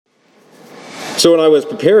So when I was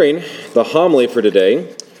preparing the homily for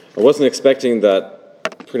today, I wasn't expecting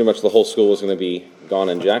that pretty much the whole school was going to be gone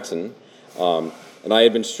in Jackson. And I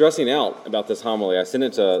had been stressing out about this homily. I sent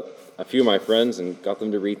it to a few of my friends and got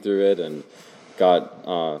them to read through it, and got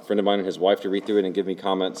a friend of mine and his wife to read through it and give me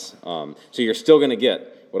comments. So you're still going to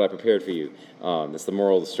get what I prepared for you. That's the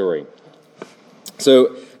moral of the story.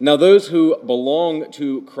 So now those who belong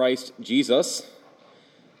to Christ Jesus,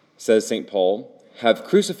 says St. Paul, have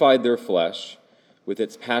crucified their flesh with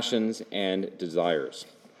its passions and desires.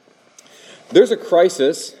 There's a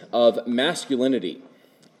crisis of masculinity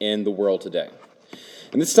in the world today.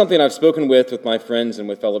 And this is something I've spoken with my friends and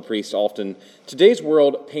with fellow priests often. Today's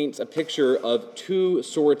world paints a picture of two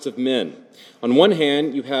sorts of men. On one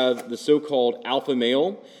hand, you have the so-called alpha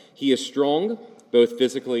male. He is strong, both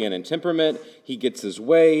physically and in temperament. He gets his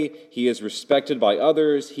way. He is respected by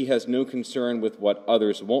others. He has no concern with what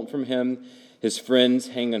others want from him. His friends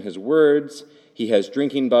hang on his words. He has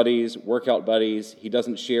drinking buddies, workout buddies. He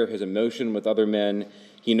doesn't share his emotion with other men.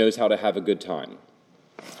 He knows how to have a good time.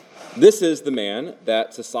 This is the man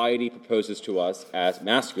that society proposes to us as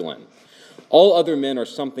masculine. All other men are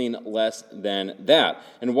something less than that.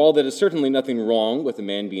 And while there is certainly nothing wrong with a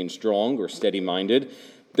man being strong or steady-minded,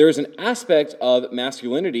 there is an aspect of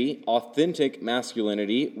masculinity, authentic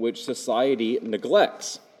masculinity, which society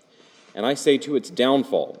neglects. And I say to its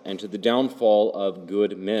downfall, and to the downfall of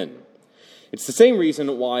good men. It's the same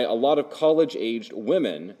reason why a lot of college-aged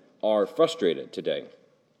women are frustrated today.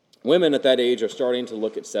 Women at that age are starting to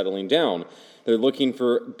look at settling down. They're looking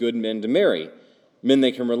for good men to marry, men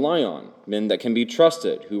they can rely on, men that can be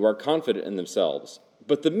trusted, who are confident in themselves.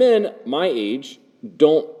 But the men my age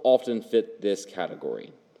don't often fit this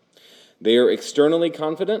category. They are externally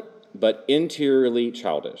confident, but interiorly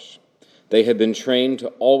childish. They have been trained to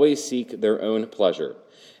always seek their own pleasure,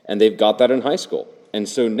 and they've got that in high school. And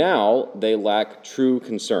so now they lack true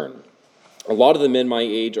concern. A lot of the men my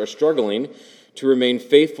age are struggling to remain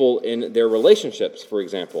faithful in their relationships, for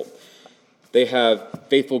example. They have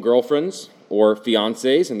faithful girlfriends or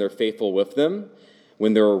fiancés, and they're faithful with them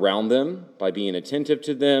when they're around them by being attentive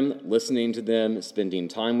to them, listening to them, spending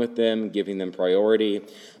time with them, giving them priority.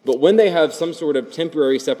 But when they have some sort of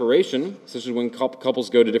temporary separation, such as when couples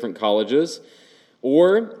go to different colleges,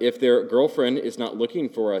 or if their girlfriend is not looking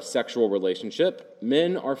for a sexual relationship,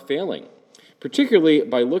 men are failing, particularly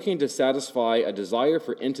by looking to satisfy a desire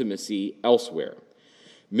for intimacy elsewhere.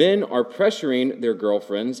 Men are pressuring their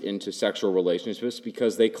girlfriends into sexual relationships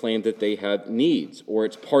because they claim that they have needs, or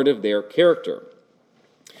it's part of their character.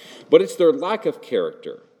 But it's their lack of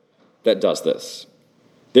character that does this.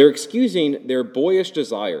 They're excusing their boyish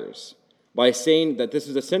desires by saying that this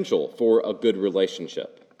is essential for a good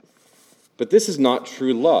relationship. But this is not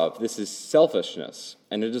true love. This is selfishness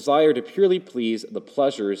and a desire to purely please the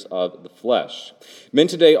pleasures of the flesh. Men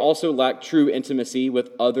today also lack true intimacy with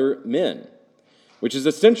other men, which is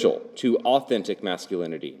essential to authentic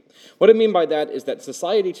masculinity. What I mean by that is that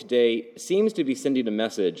society today seems to be sending a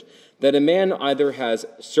message that a man either has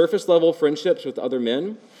surface-level friendships with other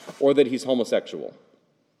men or that he's homosexual.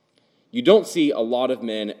 You don't see a lot of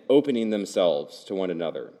men opening themselves to one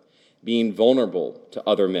another, being vulnerable to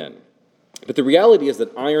other men. But the reality is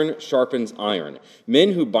that iron sharpens iron.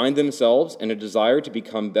 Men who bind themselves in a desire to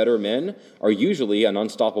become better men are usually an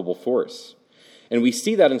unstoppable force. And we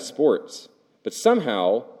see that in sports, but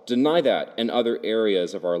somehow deny that in other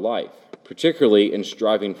areas of our life, particularly in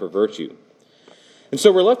striving for virtue. And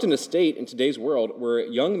so we're left in a state in today's world where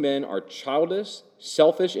young men are childish,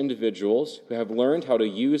 selfish individuals who have learned how to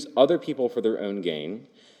use other people for their own gain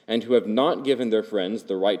and who have not given their friends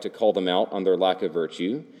the right to call them out on their lack of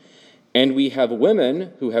virtue. And we have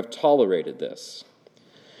women who have tolerated this.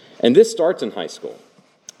 And this starts in high school.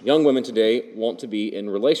 Young women today want to be in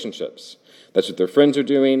relationships. That's what their friends are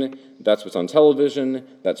doing. That's what's on television.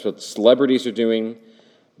 That's what celebrities are doing.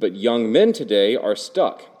 But young men today are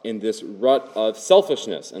stuck in this rut of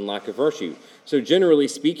selfishness and lack of virtue. So generally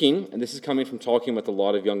speaking, and this is coming from talking with a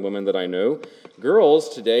lot of young women that I know, girls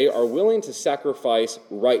today are willing to sacrifice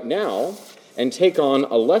right now and take on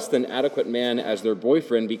a less than adequate man as their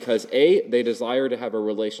boyfriend because A, they desire to have a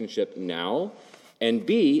relationship now, and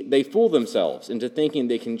B, they fool themselves into thinking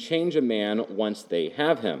they can change a man once they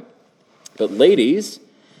have him. But ladies,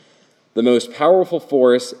 the most powerful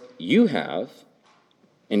force you have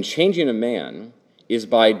in changing a man is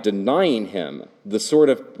by denying him the sort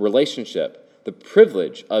of relationship, the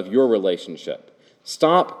privilege of your relationship.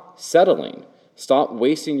 Stop settling. Stop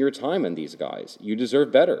wasting your time on these guys. You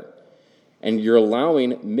deserve better. And you're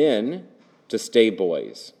allowing men to stay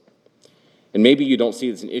boys. And maybe you don't see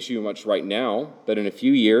it as an issue much right now, but in a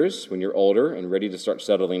few years, when you're older and ready to start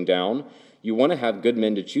settling down, you want to have good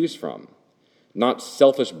men to choose from, not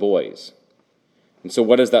selfish boys. And so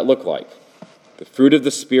what does that look like? The fruit of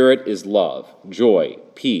the Spirit is love, joy,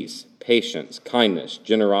 peace, patience, kindness,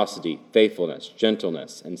 generosity, faithfulness,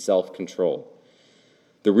 gentleness, and self-control.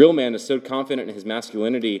 The real man is so confident in his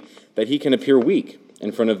masculinity that he can appear weak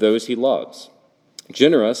in front of those he loves,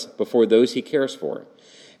 generous before those he cares for,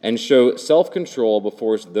 and show self-control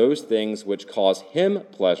before those things which cause him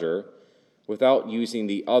pleasure without using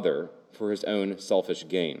the other for his own selfish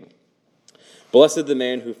gain. Blessed the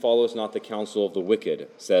man who follows not the counsel of the wicked,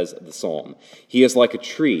 says the psalm. He is like a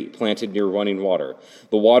tree planted near running water.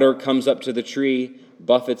 The water comes up to the tree,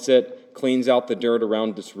 buffets it, cleans out the dirt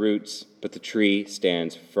around its roots, but the tree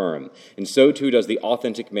stands firm. And so too does the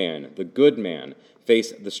authentic man, the good man,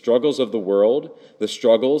 face the struggles of the world, the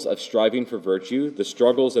struggles of striving for virtue, the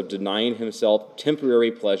struggles of denying himself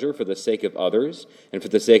temporary pleasure for the sake of others and for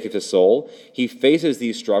the sake of his soul. He faces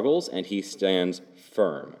these struggles and he stands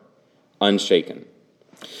firm, unshaken.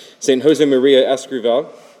 St. Josemaria Escrivá,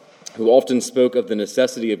 who often spoke of the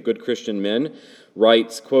necessity of good Christian men,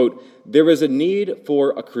 writes, quote, "There is a need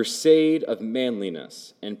for a crusade of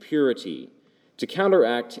manliness and purity to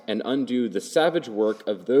counteract and undo the savage work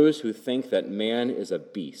of those who think that man is a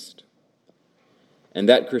beast. And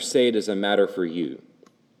that crusade is a matter for you.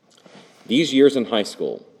 These years in high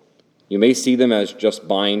school, you may see them as just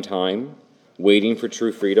buying time, waiting for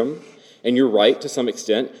true freedom. And you're right, to some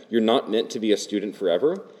extent, you're not meant to be a student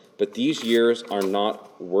forever, but these years are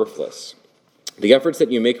not worthless. The efforts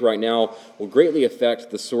that you make right now will greatly affect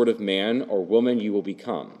the sort of man or woman you will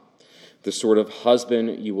become, the sort of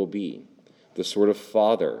husband you will be, the sort of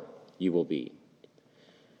father you will be.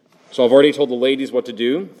 So I've already told the ladies what to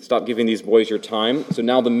do. Stop giving these boys your time. So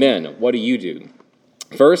now the men, what do you do?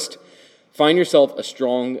 First, find yourself a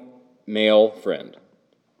strong male friend,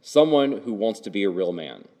 someone who wants to be a real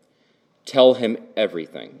man. Tell him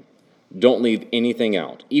everything. Don't leave anything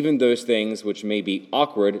out, even those things which may be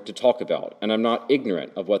awkward to talk about. And I'm not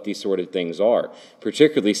ignorant of what these sort of things are,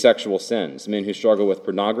 particularly sexual sins. Men who struggle with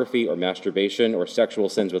pornography or masturbation or sexual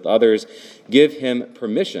sins with others, give him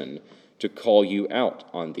permission to call you out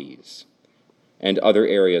on these and other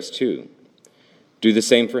areas too. Do the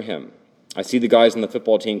same for him. I see the guys on the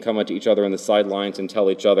football team come up to each other on the sidelines and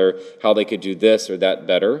tell each other how they could do this or that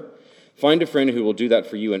better. Find a friend who will do that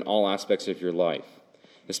for you in all aspects of your life.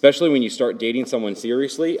 Especially when you start dating someone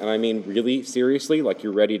seriously, and I mean really seriously, like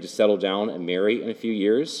you're ready to settle down and marry in a few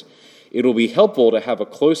years, it'll be helpful to have a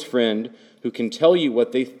close friend who can tell you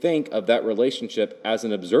what they think of that relationship as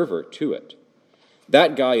an observer to it.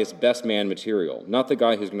 That guy is best man material, not the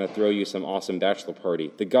guy who's going to throw you some awesome bachelor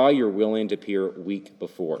party, the guy you're willing to appear weak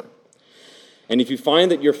before. And if you find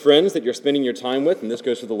that your friends that you're spending your time with, and this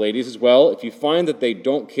goes for the ladies as well, if you find that they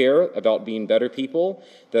don't care about being better people,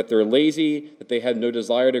 that they're lazy, that they have no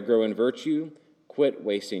desire to grow in virtue, quit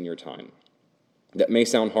wasting your time. That may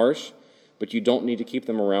sound harsh, but you don't need to keep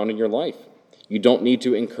them around in your life. You don't need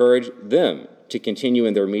to encourage them to continue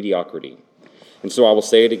in their mediocrity. And so I will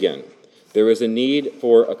say it again. There is a need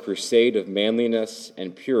for a crusade of manliness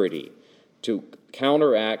and purity to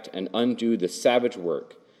counteract and undo the savage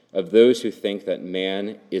work of those who think that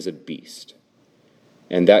man is a beast.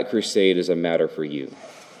 And that crusade is a matter for you.